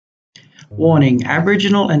Warning: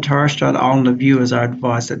 Aboriginal and Torres Strait Islander viewers are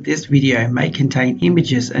advised that this video may contain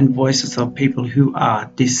images and voices of people who are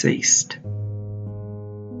deceased.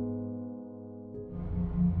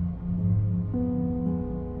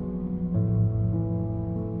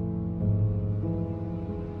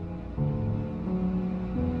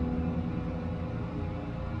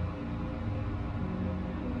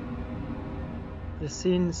 The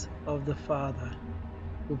sins of the father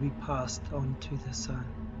will be passed on to the son.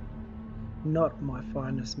 Not my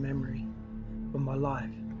finest memory, but my life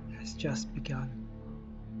has just begun.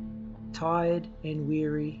 Tired and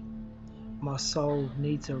weary, my soul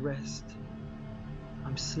needs a rest.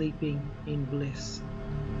 I'm sleeping in bliss,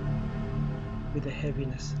 with a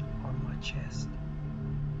heaviness on my chest.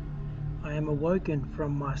 I am awoken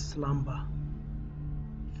from my slumber,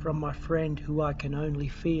 from my friend who I can only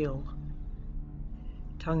feel.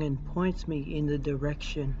 Tungan points me in the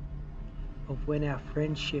direction of when our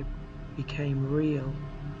friendship became real.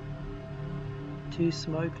 Two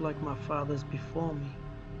smoked like my fathers before me,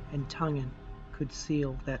 and Tungan could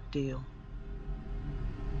seal that deal.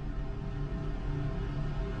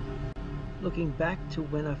 Looking back to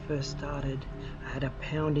when I first started, I had a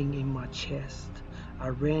pounding in my chest. I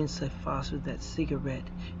ran so fast with that cigarette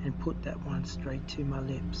and put that one straight to my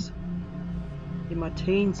lips. In my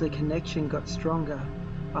teens, the connection got stronger.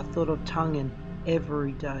 I thought of Tungan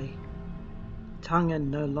every day. Tungan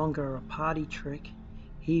no longer a party trick,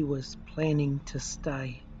 he was planning to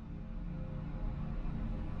stay.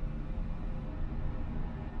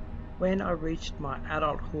 When I reached my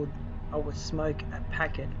adulthood, I would smoke a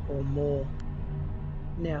packet or more.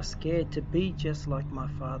 Now scared to be just like my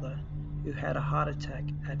father, who had a heart attack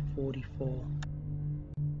at 44.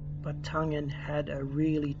 But Tungan had a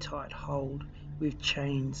really tight hold with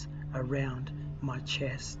chains around my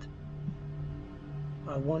chest.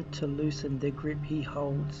 I want to loosen the grip he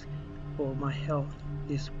holds. For my health,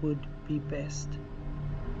 this would be best.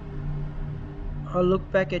 I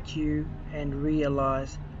look back at you and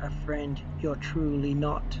realize, a friend you're truly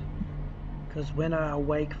not. 'Cause when I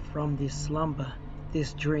awake from this slumber,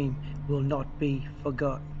 this dream will not be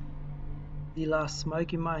forgot. The last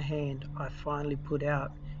smoke in my hand I finally put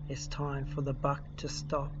out. It's time for the buck to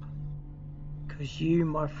stop. 'Cause you,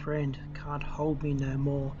 my friend, can't hold me no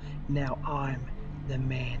more. Now I'm the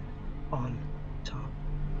man on top.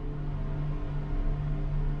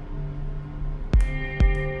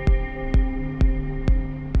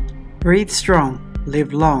 Breathe strong,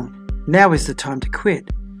 live long. Now is the time to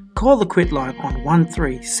quit. Call the quit line on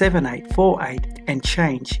 137848 and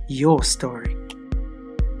change your story.